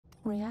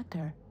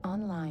Reactor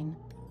online.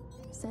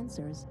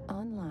 Sensors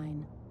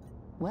online.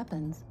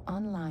 Weapons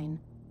online.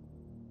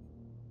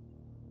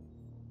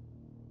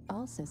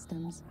 All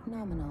systems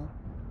nominal.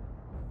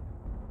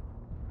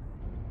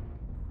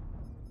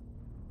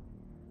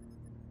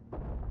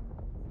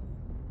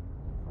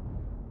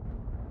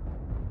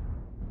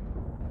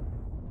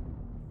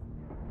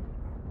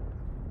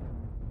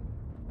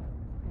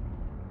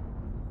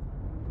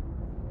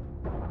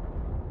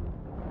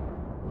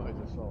 Oh, I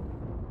just saw.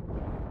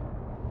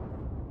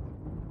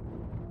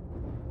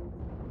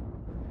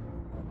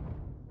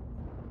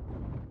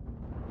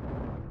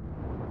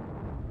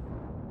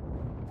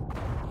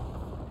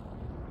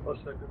 Looks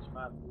like this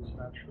map is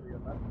actually a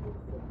map with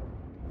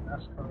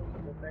NASCAR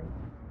and everything.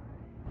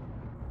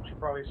 Should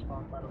probably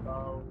spawn at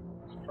about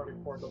Charlie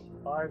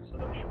 4.5, so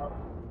that shot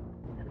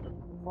should have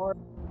been far.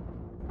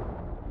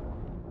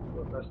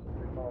 The best of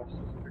recall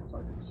specific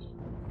targets.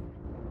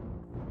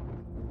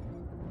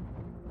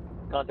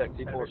 Contact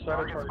C4.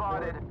 Target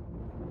spotted.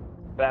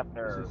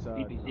 Fafner, This is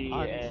PPC,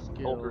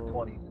 and Ultra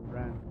 20s.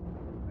 Brand,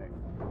 like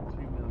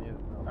 3 million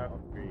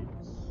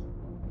upgrades.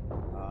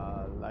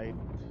 Light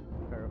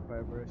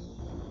parafibrous.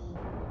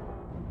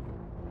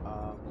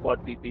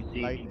 Quad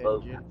PPC, Light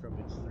both. engine from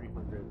its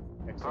 300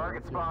 XL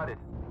Target engine spotted.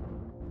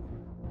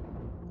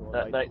 to a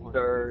That light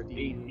Nightstar,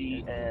 250 AC,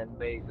 engine. and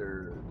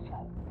Mazers.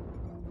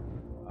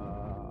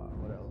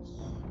 What else?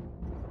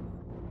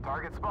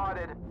 Target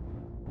spotted.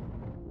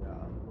 Yeah,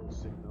 low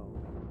signal.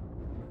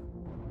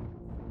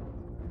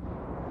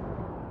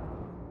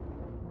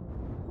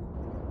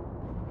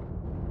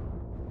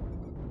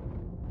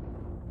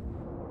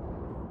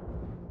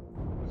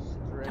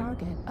 Strength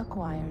Target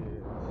acquired.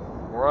 is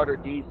Marauder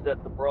D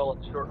set the brawl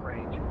at short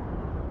range.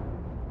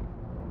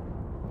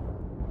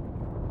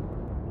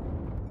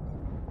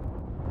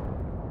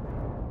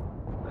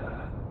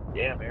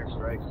 Damn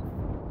airstrikes.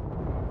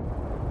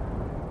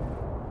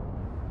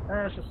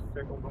 It's just a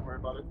tickle, don't worry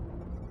about it.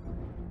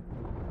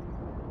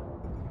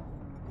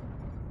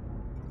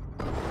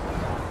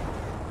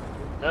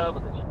 No,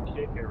 but the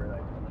shit here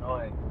really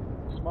annoying.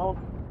 Smoke.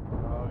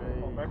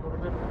 okay. Oh, back over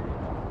there.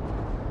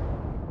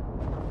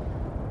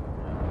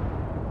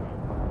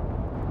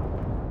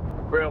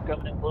 Braille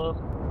coming in close.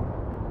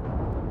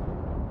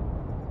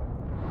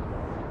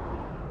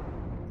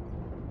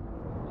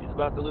 She's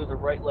about to lose her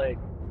right leg.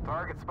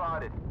 Target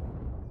spotted.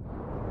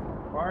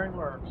 Firing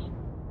works.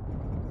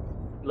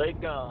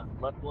 Leg gone.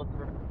 Left one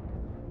through.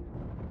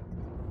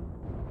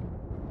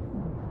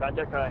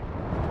 Contact high.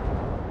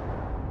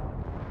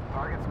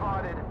 Target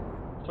spotted.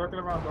 Circle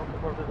around Delta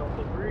 4 to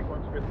Delta 3,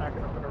 going to be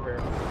attacking up in the rear.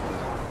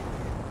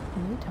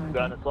 New Got an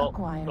target assault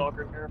acquired.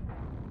 stalker here.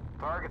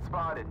 Target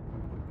spotted.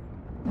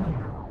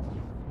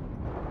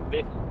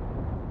 Mix.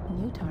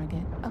 New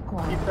target Keep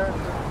acquired. that.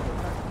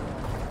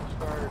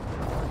 Start.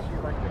 See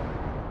like it.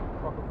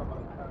 Fuck with them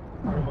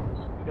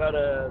on We got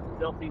a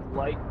stealthy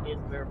light in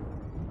there.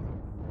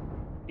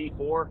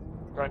 T4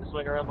 trying to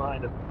swing around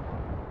behind us.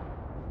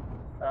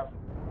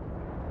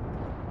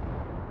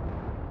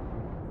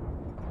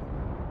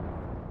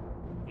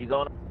 He's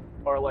on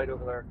our light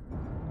over there.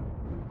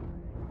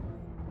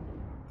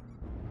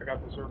 I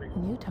got the serving.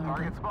 New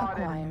target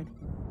spotted. acquired.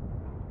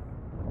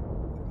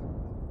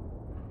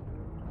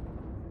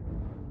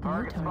 New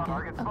Target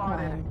target spotted.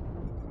 acquired.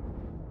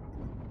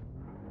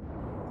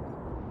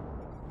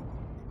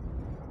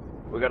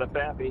 We got a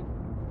Fappy.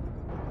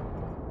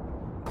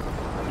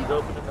 He's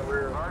open in the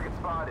rear. Target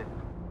spotted.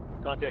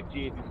 Contact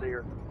G if you see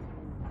her.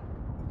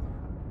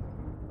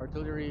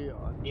 Artillery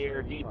on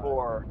Near 75.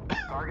 D4.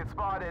 Target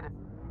spotted.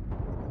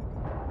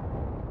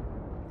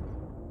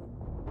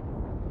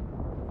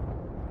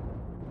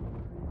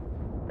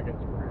 I can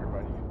screw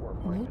everybody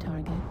before New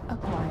target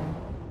acquired.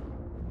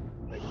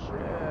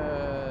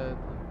 Shit.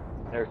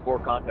 There's 4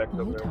 contacts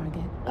over New there.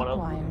 target One of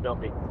them is acquired.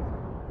 stealthy.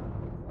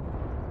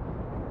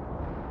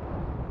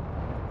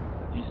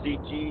 If you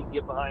see G,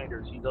 get behind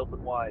her. She's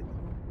open wide.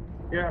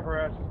 Yeah, her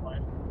ass is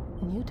mine.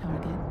 New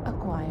target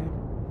acquired.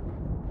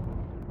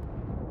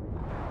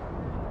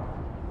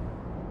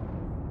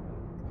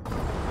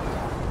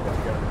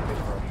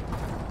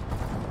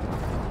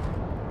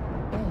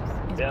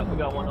 Base is Yeah, we being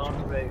got one on the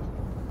captured.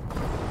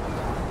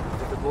 base.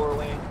 Get the door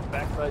wing.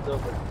 Backside's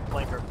open.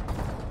 Flanker.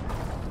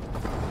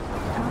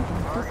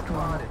 Target Target destroyed.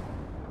 spotted.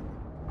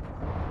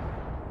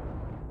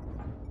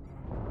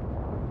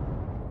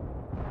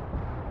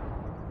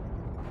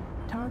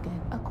 Target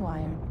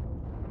acquired.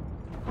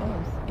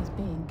 Base is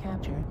being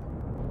captured.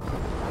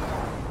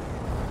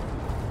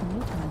 New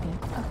target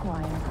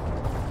acquired.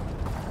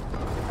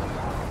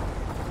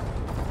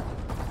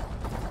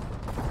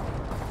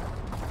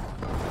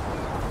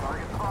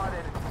 Target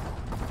spotted.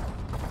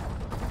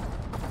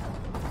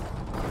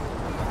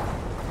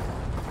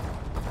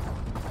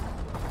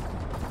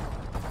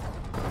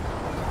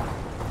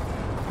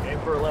 Aim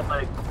for her left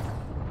leg.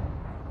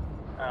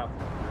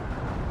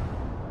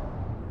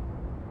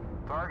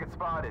 Target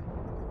spotted.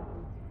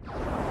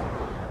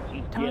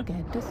 She's gimped.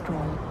 Target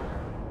destroyed.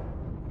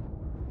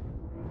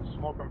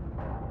 Smoke him.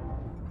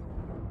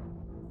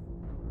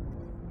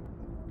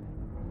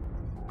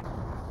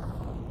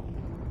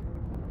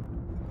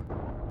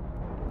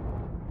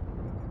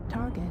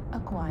 Target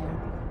acquired.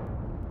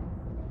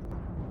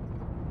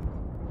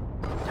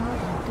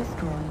 Target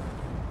destroyed.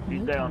 He's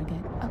New down.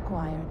 target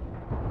acquired.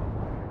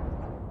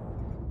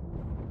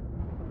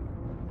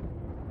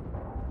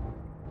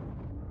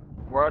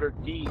 Marauder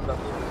D,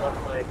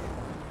 left leg.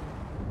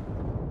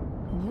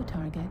 New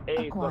target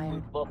A,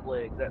 acquired. left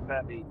leg, that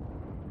Pappy.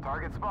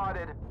 Target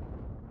spotted.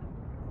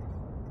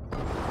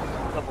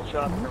 Couple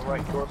shots in the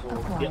right Target dorsal.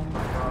 acquired.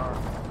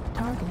 Yep.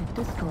 Target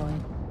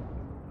destroyed.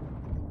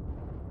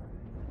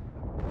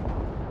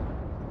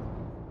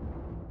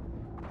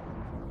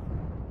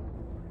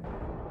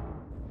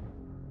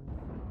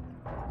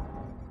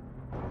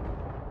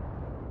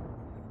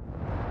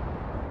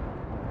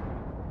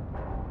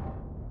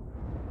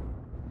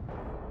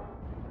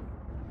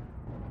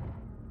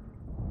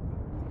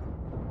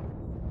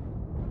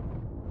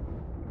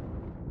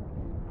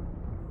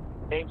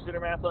 Aim center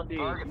mass on D.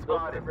 Target He's open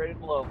spotted. and ready to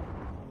blow.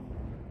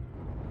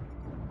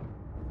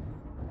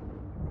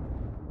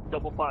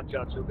 Double pot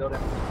shot, she'll go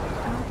down.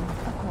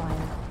 Target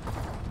acquired.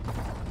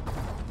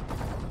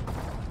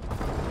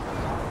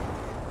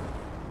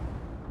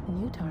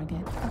 New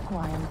target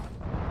acquired.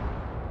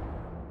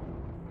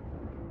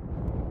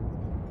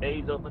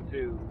 A's open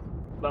too.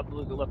 About to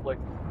lose the left leg.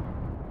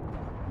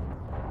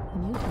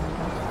 New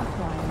target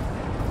acquired.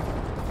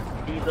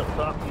 D's up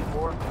top,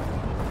 D4.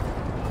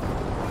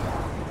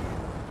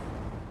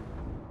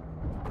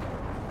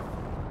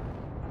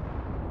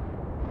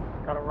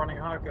 Got it running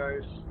hot,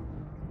 guys.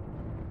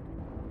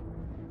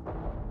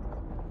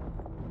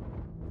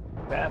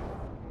 Pap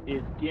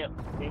is gimped.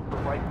 Aim for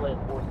right leg,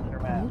 force center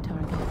New mass.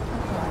 target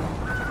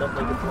acquired. Left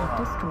leg is blown Target off.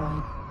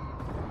 destroyed.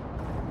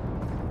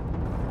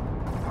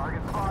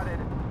 Target spotted.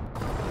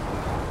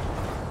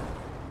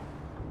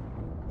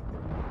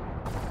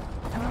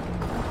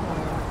 Target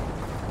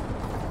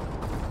acquired.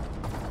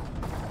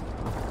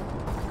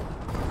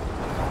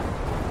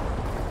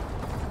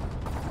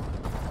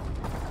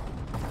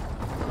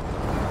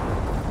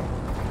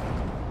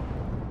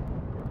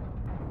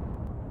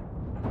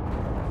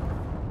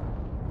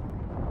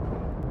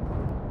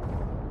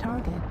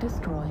 Target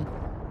destroyed.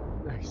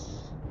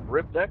 Nice.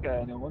 Rip that guy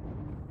a new one.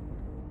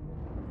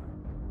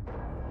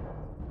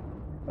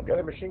 I've got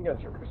a machine gun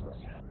for Christmas.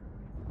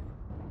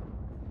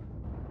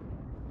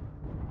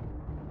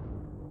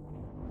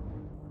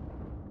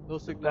 No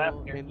Pap,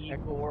 signal your in E4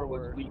 Echo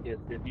was 4.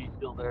 weakest if he's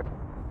still there.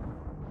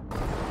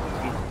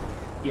 He's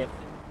gimped.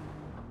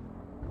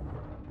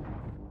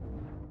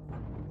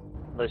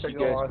 Unless you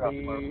Signal guys on drop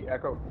the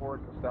Echo 4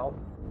 to stealth.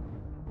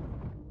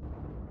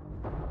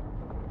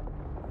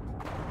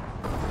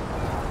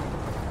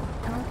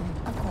 Target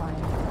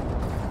acquired.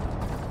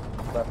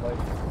 Left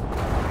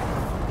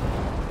leg.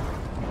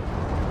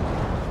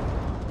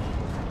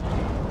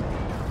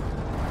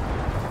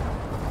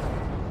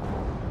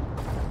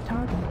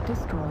 Target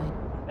destroyed.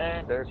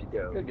 And there she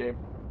goes. Good game.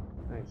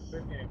 Nice.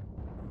 Good game.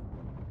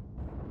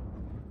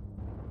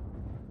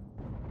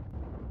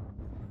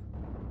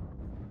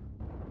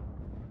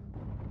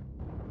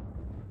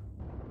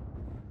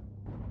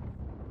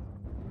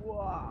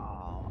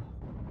 Wow.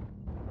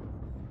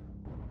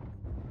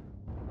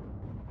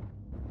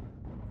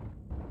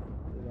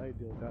 Did I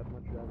deal that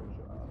much damage?